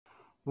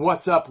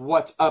What's up,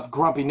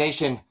 Grumpy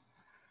Nation?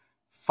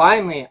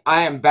 Finally,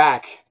 I am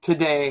back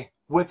today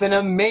with an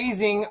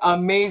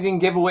amazing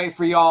giveaway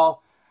for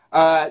y'all.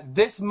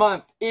 This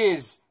month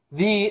is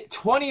the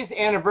 20th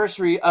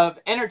anniversary of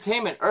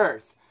Entertainment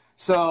Earth.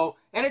 So,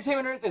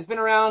 Entertainment Earth has been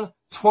around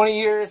 20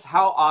 years.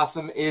 How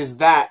awesome is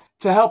that?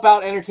 To help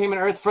out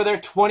Entertainment Earth for their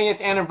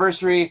 20th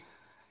anniversary,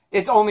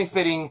 it's only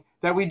fitting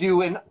that we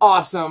do an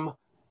awesome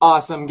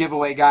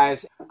giveaway,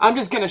 guys. I'm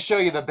just going to show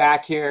you the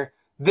back here.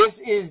 This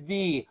is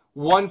the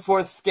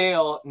 1/4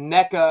 scale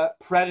NECA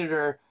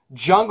Predator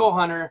Jungle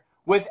Hunter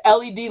with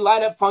LED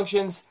light up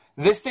functions.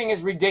 This thing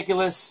is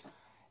ridiculous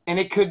and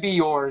it could be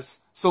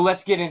yours. So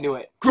let's get into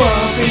it.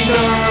 Grumpy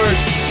Nerd,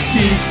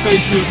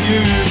 geek-based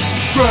reviews.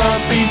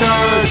 Grumpy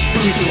Nerd,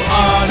 brutal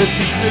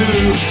honesty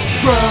too.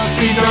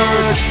 Grumpy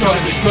Nerd,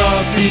 driving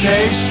Grumpy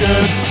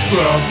Nation.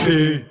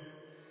 Grumpy.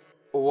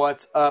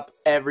 What's up,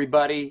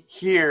 everybody?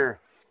 Here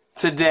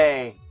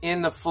today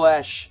in the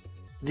flesh,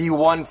 the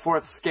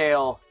 1/4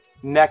 scale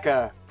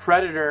NECA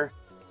Predator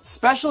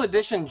Special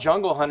Edition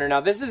Jungle Hunter.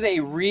 Now this is a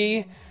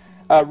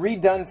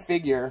redone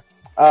figure.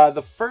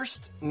 The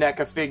first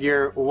NECA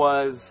figure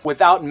was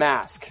without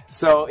mask,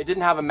 so it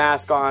didn't have a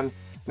mask on.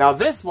 Now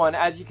this one,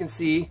 as you can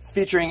see,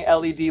 featuring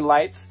LED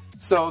lights.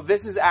 So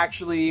this is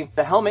actually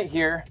the helmet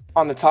here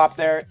on the top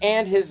there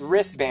and his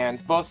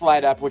wristband, both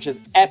light up, which is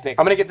epic.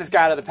 I'm gonna get this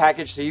guy out of the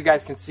package so you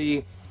guys can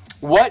see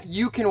what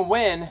you can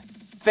win.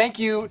 Thank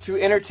you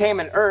to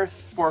Entertainment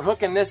Earth for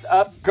hooking this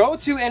up. Go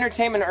to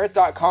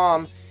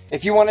entertainmentearth.com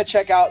if you want to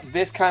check out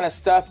this kind of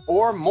stuff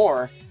or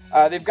more.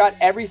 They've got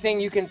everything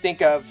you can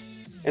think of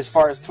as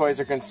far as toys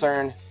are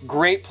concerned.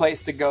 Great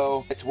place to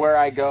go. It's where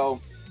I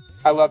go.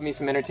 I love me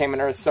some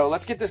Entertainment Earth. So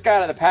let's get this guy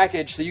out of the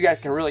package so you guys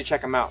can really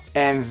check him out.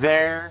 And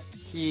there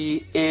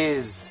he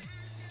is.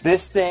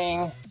 This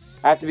thing,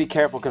 I have to be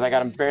careful because I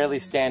got him barely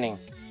standing.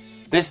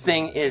 This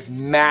thing is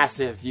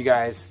massive, you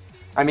guys.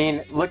 I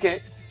mean, look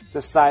at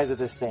the size of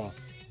this thing.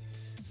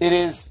 It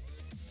is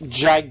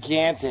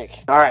gigantic.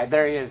 Alright,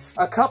 there he is.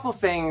 A couple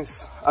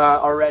things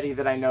already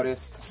that I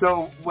noticed.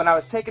 So when I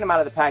was taking him out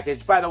of the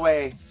package, by the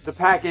way, the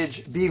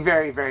package, be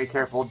very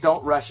careful.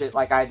 Don't rush it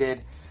like I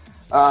did.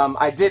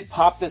 I did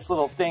pop this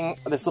little thing,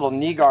 this little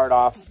knee guard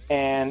off,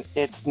 and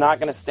it's not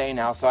going to stay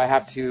now, so I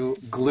have to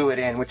glue it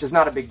in, which is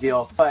not a big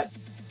deal. But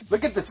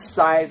look at the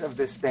size of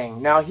this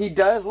thing. Now, he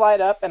does light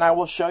up, and I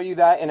will show you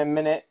that in a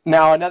minute.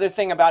 Now, another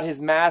thing about his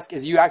mask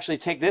is you actually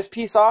take this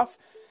piece off,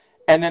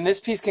 and then this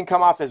piece can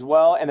come off as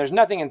well, and there's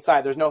nothing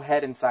inside. There's no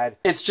head inside.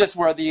 It's just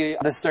where the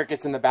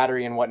circuits and the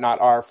battery and whatnot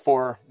are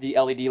for the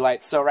LED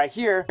lights. So right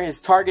here,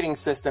 his targeting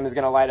system is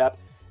going to light up.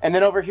 And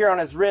then over here on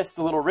his wrist,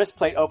 the little wrist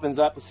plate opens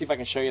up. Let's see if I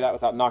can show you that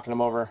without knocking him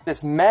over.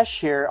 This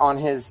mesh here on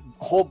his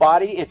whole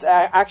body, it's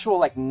actual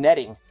like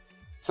netting.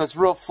 So it's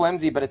real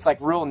flimsy, but it's like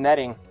real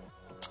netting.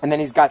 And then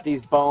he's got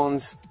these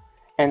bones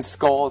and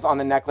skulls on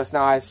the necklace.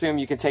 Now I assume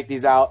you can take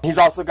these out. He's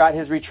also got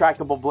his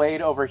retractable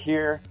blade over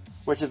here,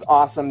 which is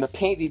awesome. The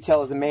paint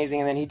detail is amazing.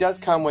 And then he does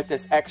come with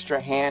this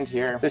extra hand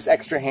here. This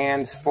extra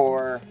hand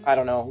for, I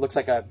don't know, looks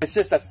like it's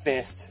just a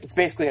fist. It's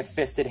basically a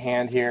fisted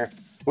hand here,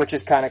 which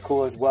is kind of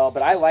cool as well.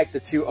 But I like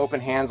the two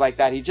open hands like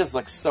that. He just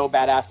looks so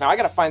badass. Now I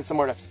gotta find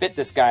somewhere to fit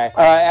this guy.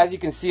 As you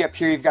can see up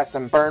here, you've got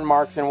some burn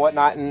marks and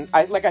whatnot. And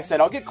like I said,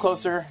 I'll get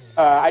closer.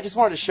 I just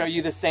wanted to show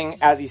you this thing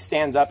as he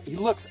stands up. He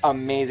looks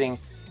amazing.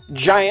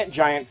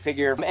 Giant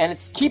figure. And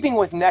it's keeping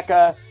with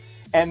NECA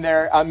and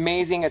their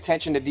amazing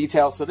attention to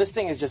detail. So this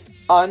thing is just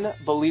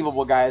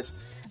unbelievable, guys.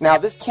 Now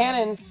this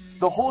cannon,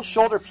 the whole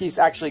shoulder piece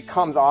actually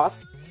comes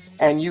off,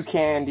 and you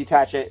can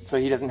detach it so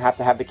he doesn't have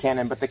to have the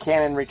cannon, but the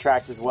cannon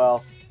retracts as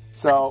well.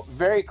 So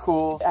very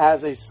cool. It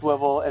has a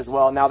swivel as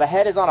well. Now the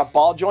head is on a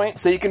ball joint,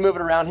 so you can move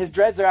it around. His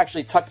dreads are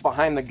actually tucked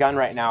behind the gun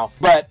right now,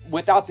 but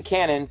without the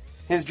cannon,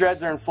 his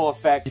dreads are in full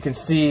effect. You can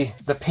see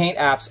the paint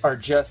apps are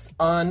just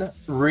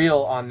unreal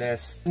on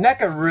this.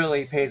 NECA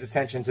really pays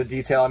attention to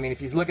detail. I mean, if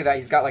you look at that,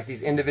 he's got like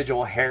these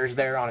individual hairs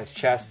there on his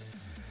chest.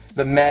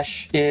 The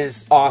mesh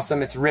is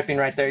awesome. It's ripping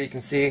right there, you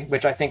can see,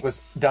 which I think was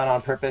done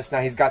on purpose.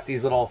 Now he's got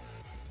these little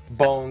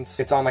bones.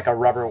 It's on like a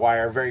rubber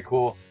wire. Very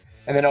cool.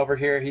 And then over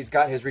here, he's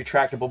got his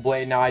retractable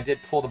blade. Now I did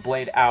pull the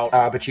blade out,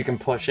 but you can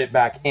push it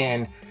back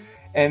in.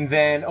 And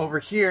then over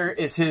here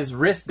is his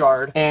wrist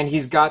guard, and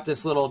he's got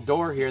this little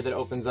door here that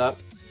opens up.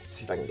 Let's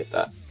see if I can get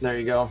that. There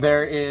you go.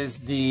 There is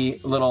the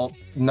little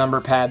number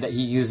pad that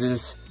he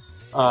uses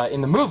in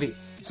the movie.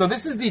 So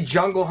this is the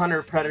Jungle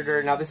Hunter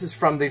Predator. Now this is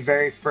from the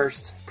very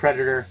first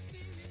Predator.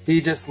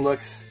 He just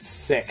looks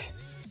sick.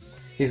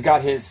 He's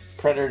got his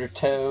Predator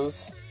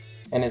toes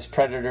and his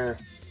Predator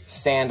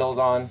sandals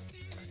on.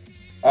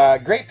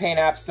 Great paint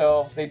apps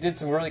though. They did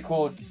some really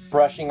cool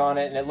brushing on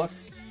it, and it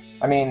looks,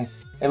 I mean,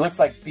 it looks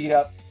like beat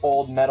up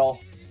old metal.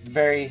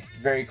 Very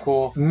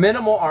cool.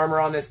 Minimal armor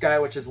on this guy,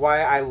 which is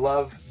why I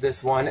love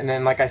this one. And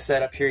then like I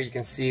said, up here you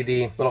can see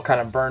the little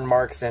kind of burn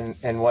marks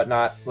and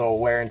whatnot, little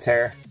wear and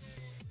tear.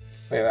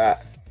 Look at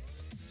that.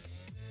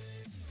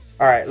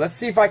 Alright, let's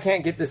see if I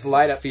can't get this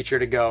light up feature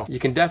to go. You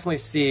can definitely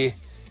see,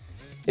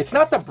 it's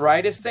not the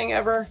brightest thing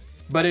ever,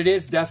 but it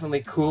is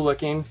definitely cool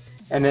looking.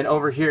 And then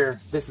over here,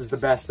 this is the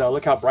best though.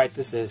 Look how bright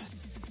this is.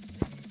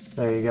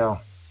 There you go.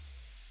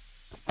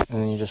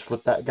 And then you just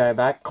flip that guy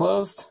back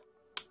closed.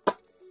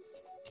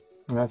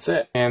 And that's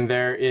it. And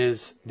there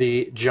is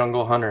the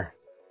Jungle Hunter.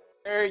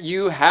 There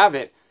you have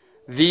it.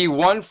 The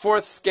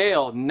 1/4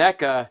 scale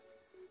NECA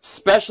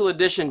Special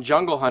Edition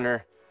Jungle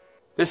Hunter.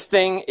 This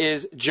thing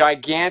is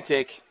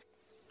gigantic.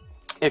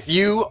 If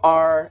you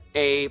are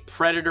a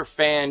Predator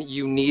fan,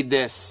 you need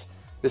this.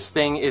 This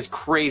thing is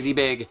crazy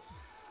big.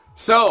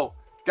 So,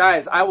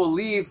 guys, I will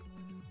leave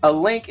a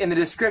link in the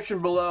description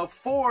below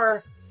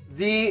for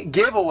the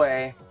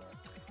giveaway.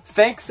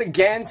 Thanks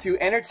again to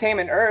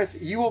Entertainment Earth.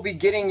 You will be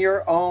getting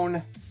your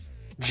own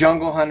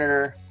Jungle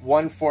Hunter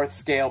 1/4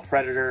 scale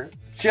Predator.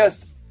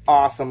 Just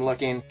awesome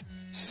looking.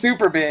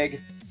 Super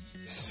big.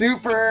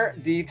 Super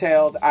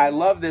detailed. I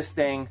love this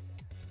thing.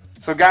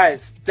 So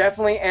guys,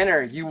 definitely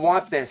enter. You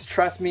want this.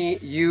 Trust me,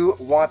 you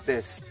want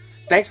this.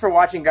 Thanks for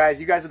watching,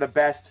 guys. You guys are the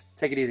best.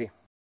 Take it easy.